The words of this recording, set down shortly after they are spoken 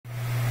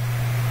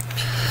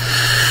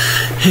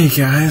Hey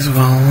guys,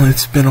 well,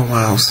 it's been a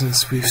while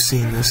since we've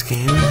seen this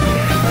game,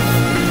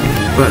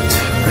 but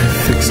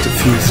I fixed a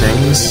few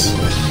things.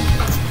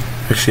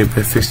 Actually,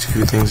 by fixed a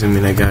few things, I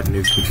mean I got a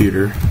new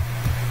computer,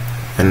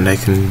 and I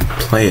can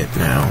play it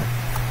now.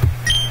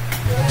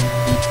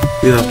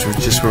 We left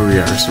just where we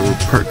are, so we're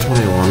part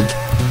 21.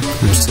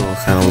 I'm still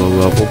kind of low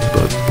level,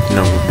 but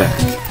now we're back.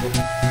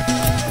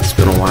 It's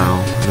been a while,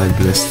 and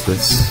I've missed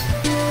this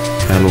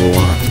kind of a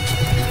lot.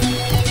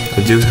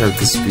 I do have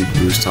the speed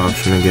boost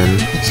option again,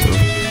 so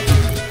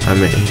I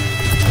may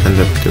end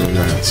up doing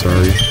that,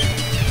 sorry.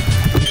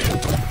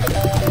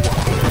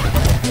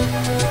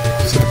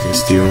 So, okay,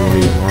 Steven, what do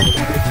you want?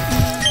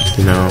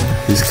 You know,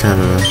 he's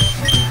kinda...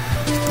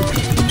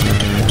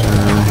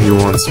 he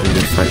wants me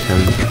to fight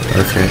him.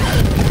 Okay.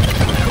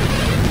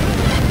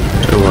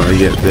 Well,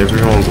 yeah,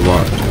 everyone's a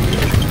lot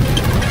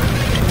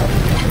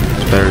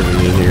better than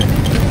me here.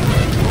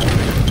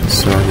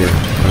 So, yeah,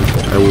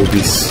 I will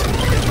be...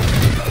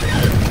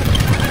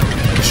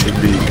 I should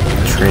be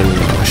training.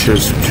 I should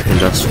have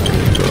trained us,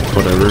 but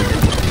whatever.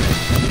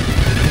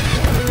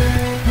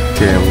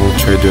 Okay, we'll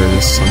try doing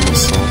this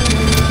somersault.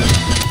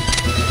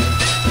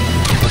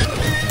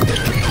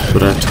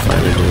 But I have to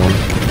fight everyone.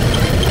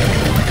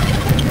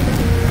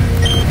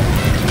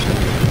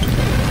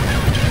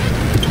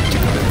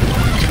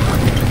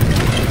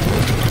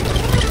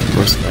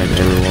 Must fight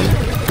everyone.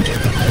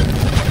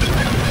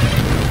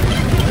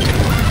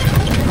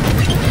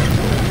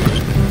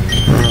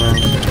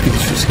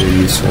 Pikachu's gonna be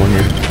useful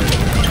here.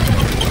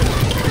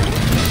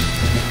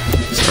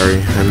 Sorry,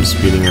 I'm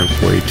speeding up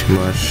way too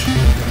much.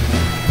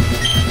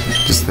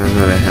 Just now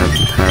that I have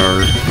the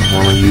power, I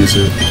want to use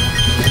it.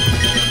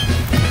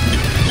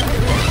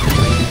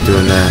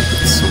 Doing that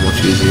is so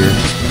much easier.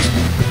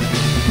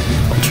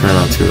 I'll try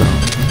not to though.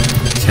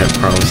 Can't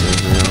promise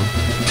anything though.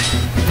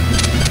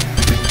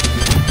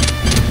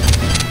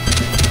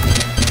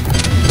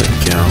 There we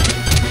go.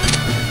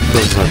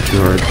 That's not too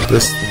hard.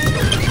 This thing.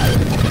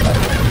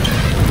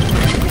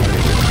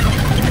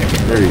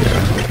 There you go.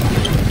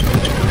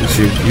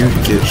 Should you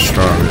get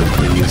stronger,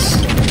 please?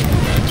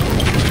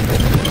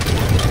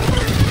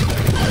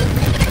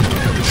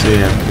 So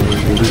yeah,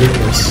 we'll be doing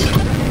this.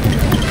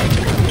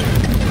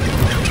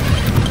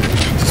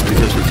 Just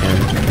because we can.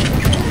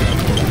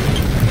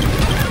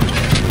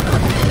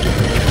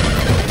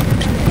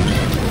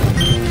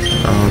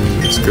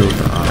 Let's go with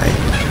the eye.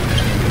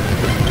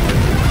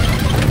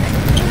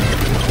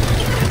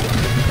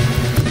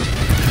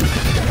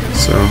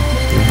 So,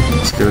 yeah,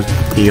 let's go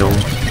heal.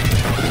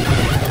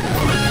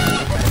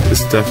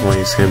 This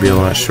definitely is going to be a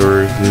lot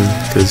shorter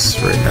because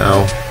right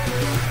now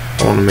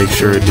I want to make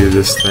sure I do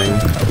this thing.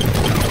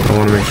 I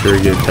want to make sure I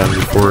get it done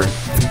before,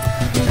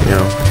 you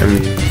know,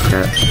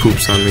 crap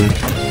poops on me.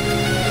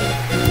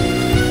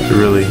 I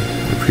really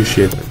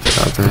appreciate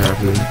that to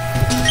happen.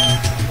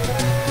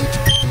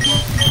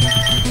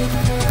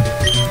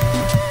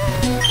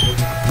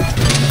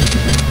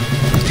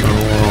 Oh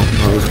well,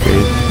 that was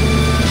great.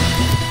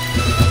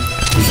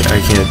 I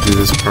can't do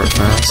this part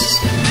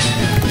fast.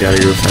 You gotta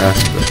go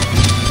fast, but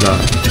not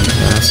too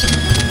fast.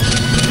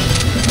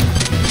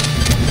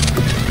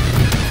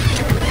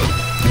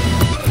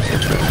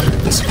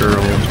 This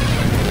girl.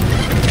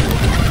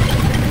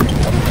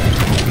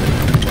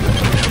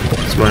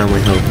 So my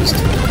only hope is to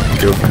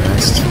go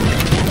fast.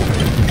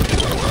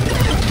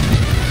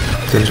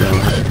 Good job.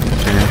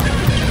 Okay.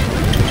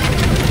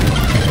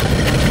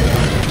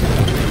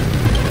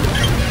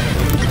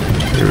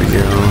 There we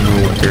go. No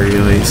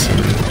variation.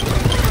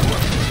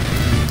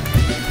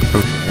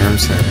 Okay, I'm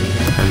sorry.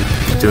 I'm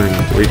doing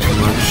way too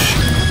much.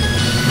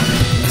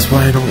 That's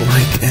why I don't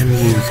like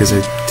MU, because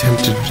I'm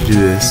tempted to do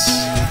this.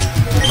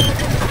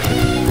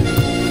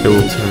 I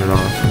will turn it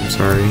off, I'm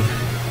sorry.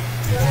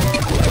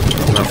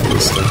 Enough of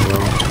this stuff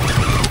though.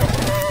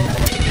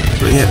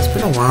 But yeah, it's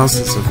been a while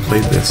since I've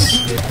played this.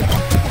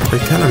 I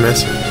kinda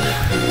miss it.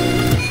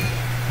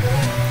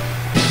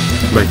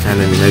 By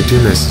kinda, I mean I do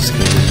miss this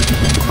game.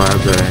 I'm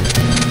glad that I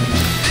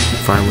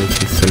finally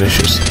can finish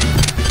it.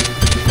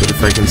 But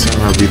if I can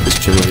somehow beat this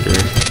gym leader,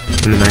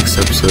 in the next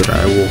episode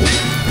I will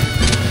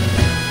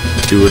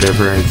do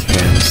whatever I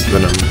can so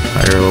that I'm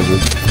higher level.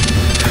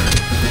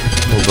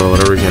 Although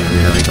whatever again, I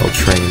mean, like I'll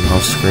train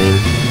off screen.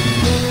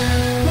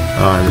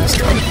 Oh, I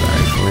messed up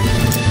actually.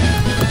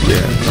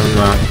 Yeah, I'm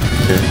not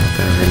doing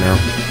that right now.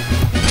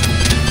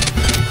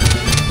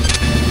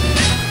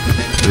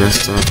 I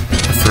messed up.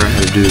 I forgot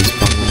how to do this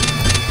puzzle.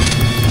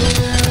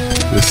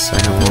 This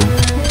second one.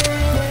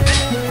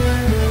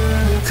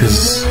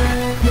 Because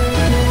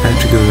I have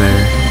to go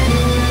there.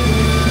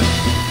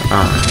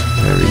 Ah,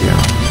 there we go.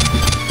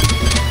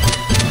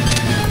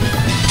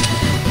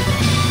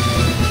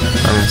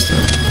 I messed up.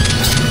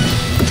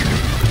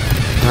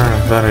 I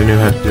thought I knew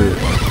how to do it.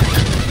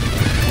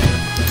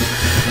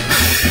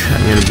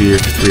 I'm gonna be here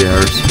for 3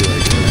 hours to be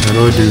like, how do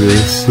I do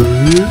this?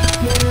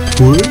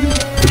 What?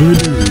 How do I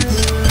do this?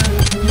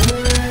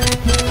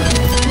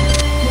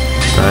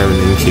 I'm an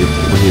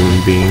incapable human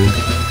being.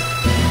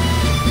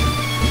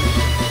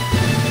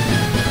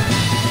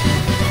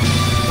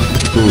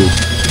 Ooh.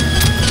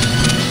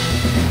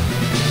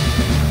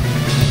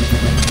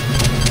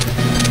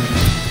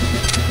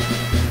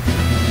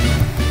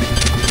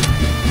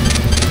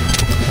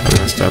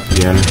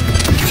 again.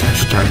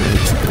 Gosh darn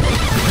it.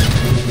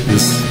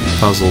 This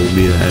puzzle will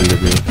be the end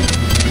of me.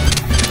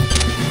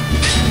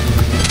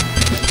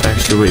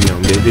 Actually, wait, no,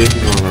 maybe I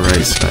can go on the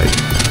right side.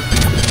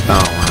 Oh,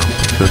 wow.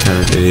 I feel kind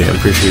of an idiot. I'm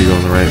pretty sure you go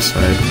on the right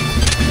side.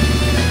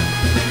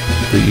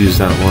 But use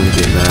that one to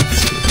get that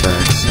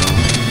back, so...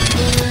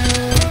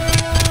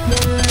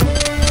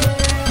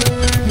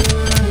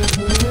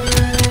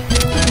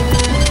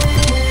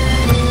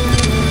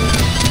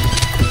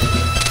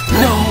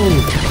 No!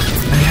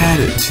 I had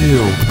it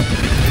too.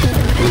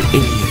 I'm an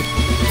idiot.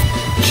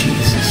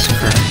 Jesus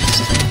Christ.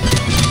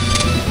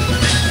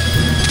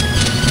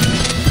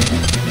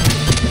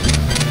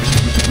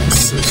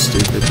 That's so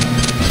stupid.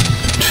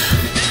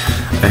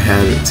 I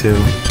had it too.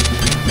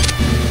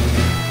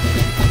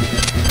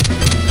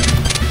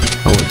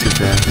 I went too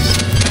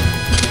fast.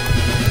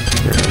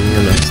 Here, I'm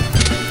gonna...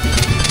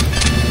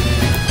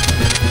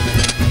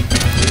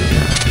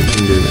 Yeah, you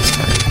can do this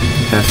time.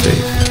 Have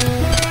faith.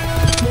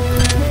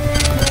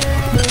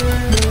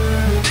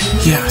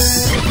 Yes!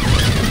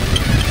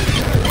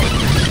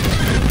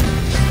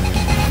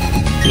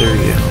 There we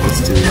go,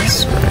 let's do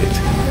this right.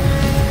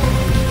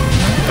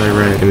 By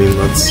right, I mean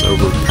let's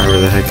overpower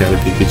the heck out of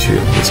Pikachu.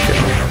 Let's go.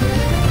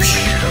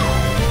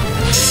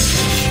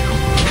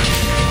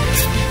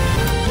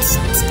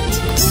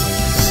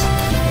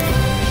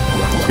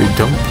 Dude,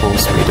 don't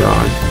pulse me,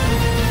 dog.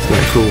 It's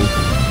not cool.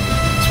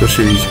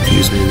 Especially if you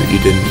confuse me that you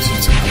didn't.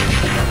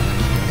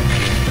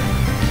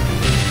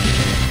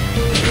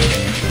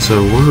 So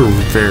we're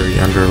very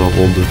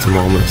underleveled at the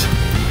moment.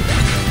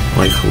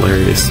 Like,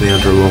 hilariously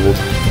underleveled,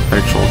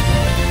 actually.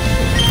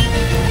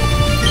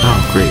 Oh,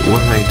 great.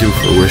 What can I do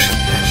for Wish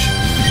Cash?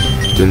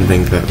 Didn't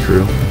think that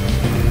through.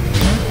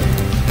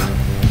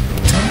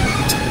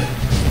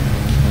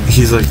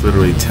 He's like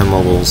literally 10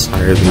 levels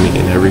higher than me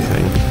and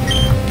everything.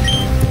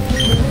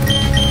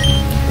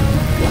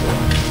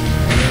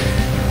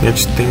 Yeah,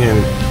 just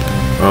thinking...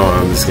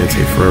 Oh, this is gonna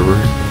take forever.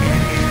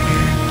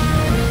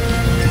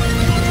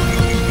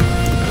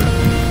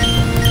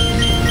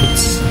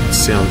 Let's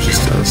see how much this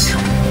does.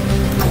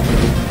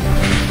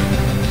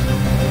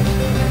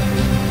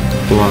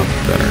 A lot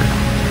better.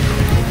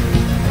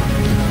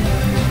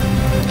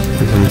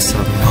 And then it's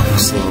not a lot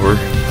slower.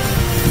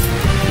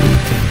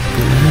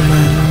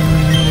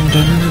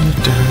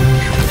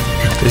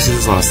 This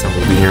is the last time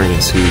we'll be hearing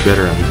it, so you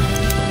better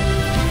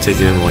take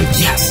it in like,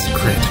 yes,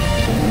 crit.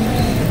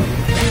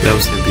 That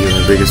was gonna be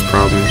my biggest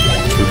problem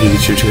for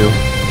Pikachu 2.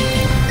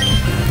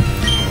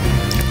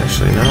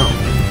 Actually, no.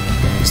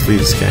 Let's leave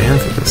this guy in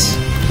for this.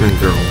 And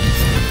girl.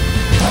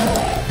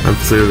 I've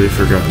clearly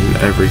forgotten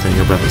everything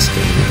about this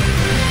game.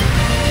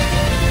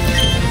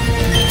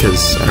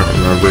 Because I don't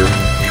remember.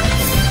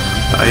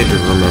 I had to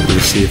remember to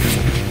see if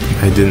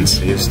I didn't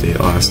save state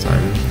last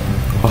time.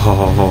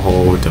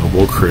 Oh,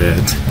 double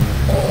crit.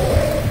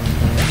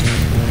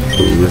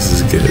 Ooh, this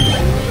is good.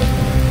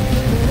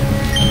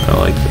 I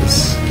like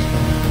this.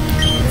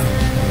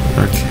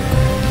 Okay.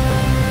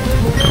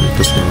 I'm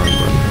pressing the wrong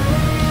button.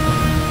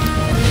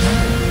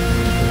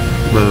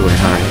 By the way,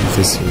 hi, you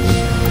can see me.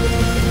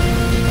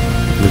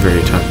 In the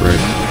very top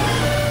right.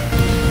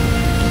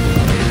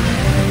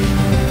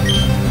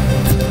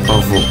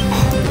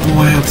 Oh,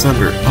 I have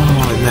thunder. Oh,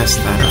 I messed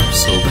that up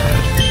so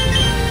bad.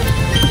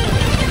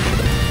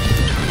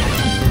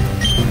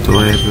 Do I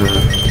have the...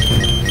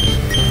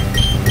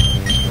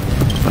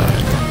 5?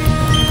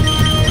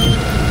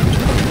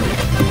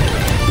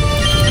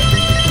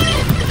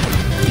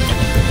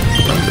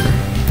 Thunder.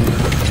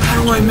 How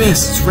do I miss?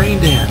 It's Rain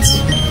Dance.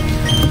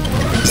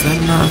 Is that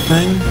not a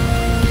thing?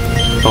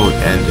 Oh, it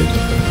ended.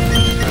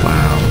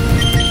 Wow.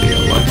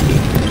 You're lucky.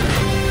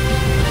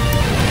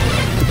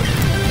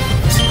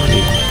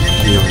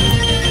 Healing.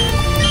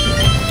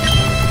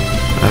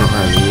 I don't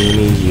have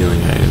any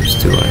healing items,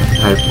 do I?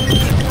 I'll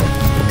take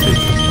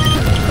it.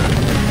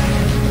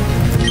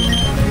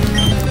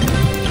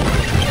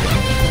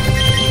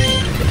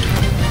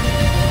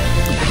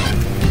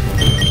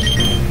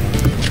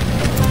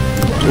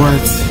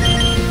 What?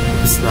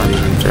 It's not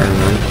even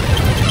tournament.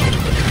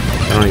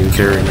 I don't even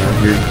care right now.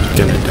 You're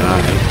gonna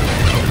die.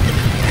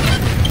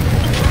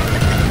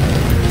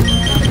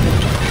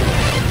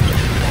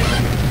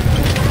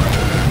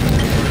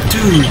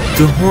 Dude,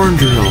 the horn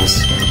drills.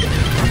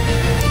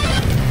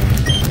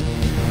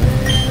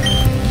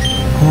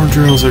 Horn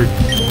drills are...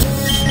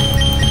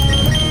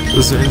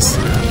 Those are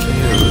instant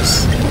KOs.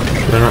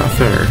 They're not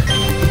fair.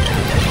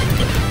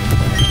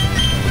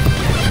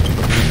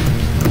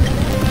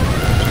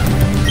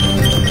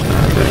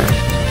 There.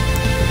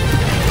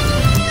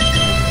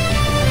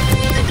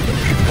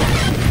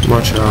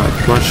 One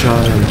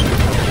shot, and...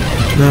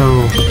 No.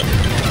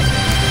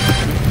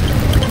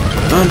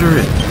 Thunder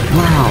it!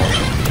 Wow!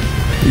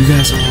 You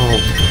guys are all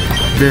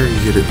very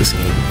good at this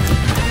game.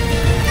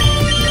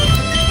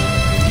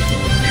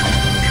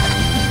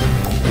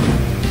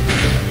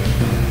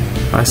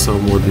 I saw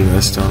more than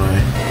this, don't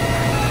I?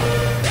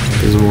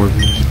 There's more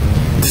than...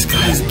 This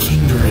guy's a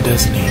Kingdra,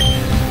 doesn't he?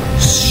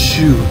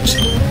 Shoot!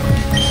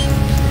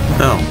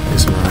 Oh,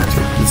 it's not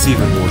active. It's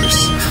even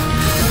worse.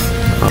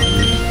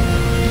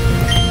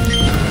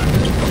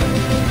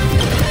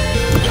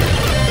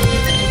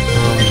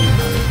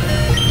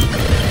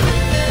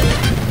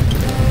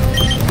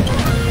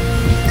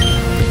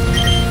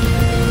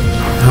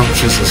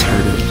 just as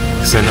hurt it.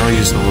 Because I know I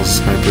used all those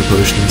sniper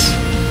potions.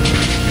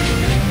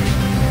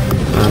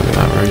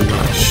 Not very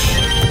much.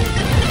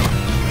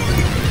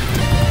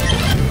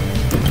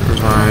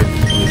 Revive,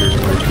 neither do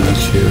I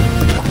beat you.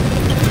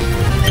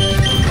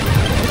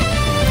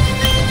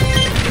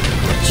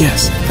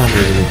 Yes,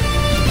 Thunder.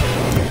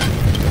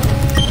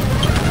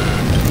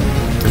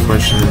 The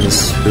question is,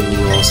 who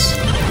else?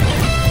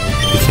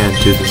 We can't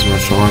do this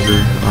much longer.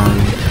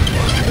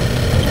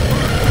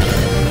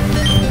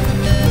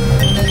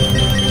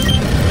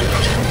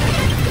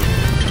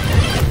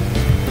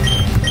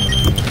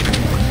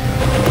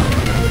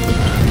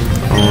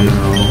 Oh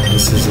no,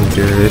 this isn't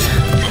good.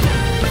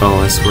 Oh,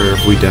 I swear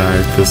if we die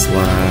at this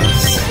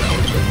last...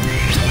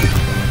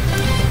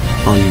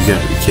 Oh, you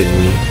gotta be kidding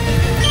me.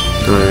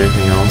 Do I have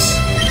anything else?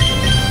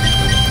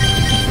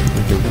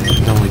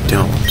 No, I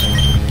don't.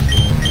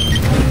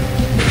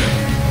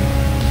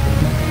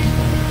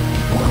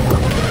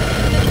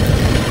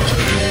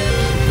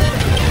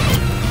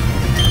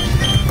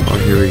 Oh,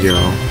 here we go.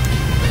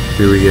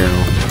 Here we go.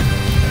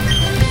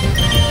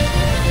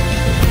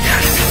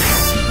 Yes!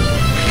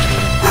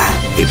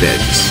 8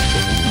 badges.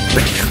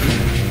 Bam!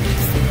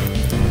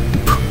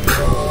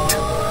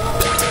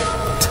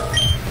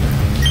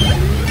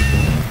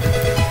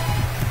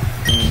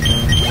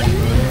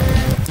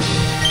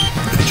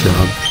 Good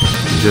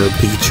job,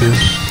 Pikachu.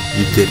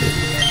 You did it.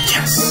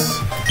 Yes!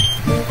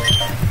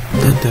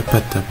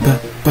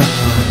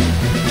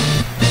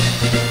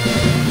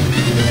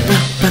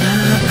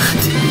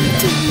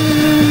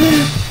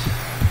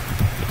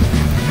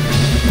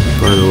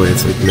 By the way,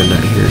 it's like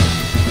midnight here.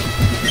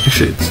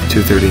 Actually, it's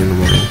 2:30 in the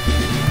morning.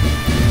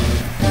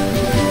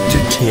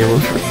 Dude,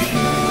 camouflage.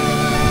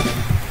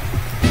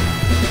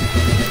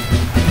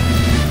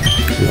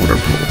 Water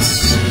pulse.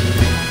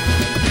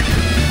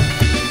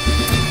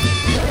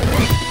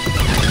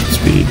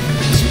 Speed.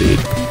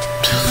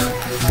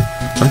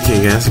 Okay,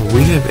 guys,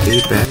 we have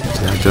 8 badges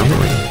now, don't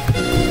we?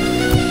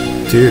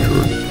 Dude,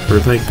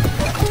 we're like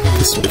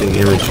the spitting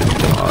image of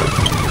dog.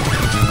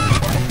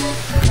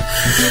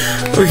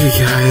 Okay,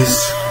 guys.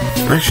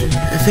 Actually,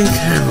 I think I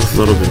have a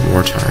little bit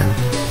more time.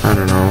 I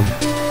don't know.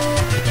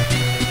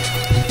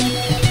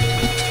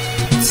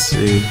 Let's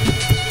see.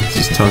 Let's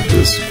just talk to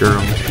this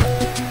girl.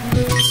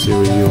 Let's see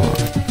what you want.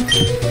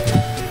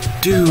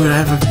 Dude, I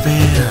have a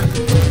fan.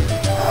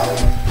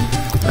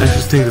 I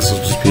just think this will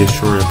just be a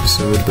short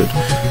episode, but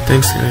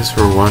thanks guys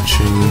for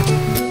watching.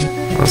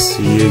 I'll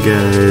see you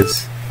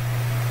guys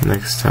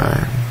next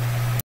time.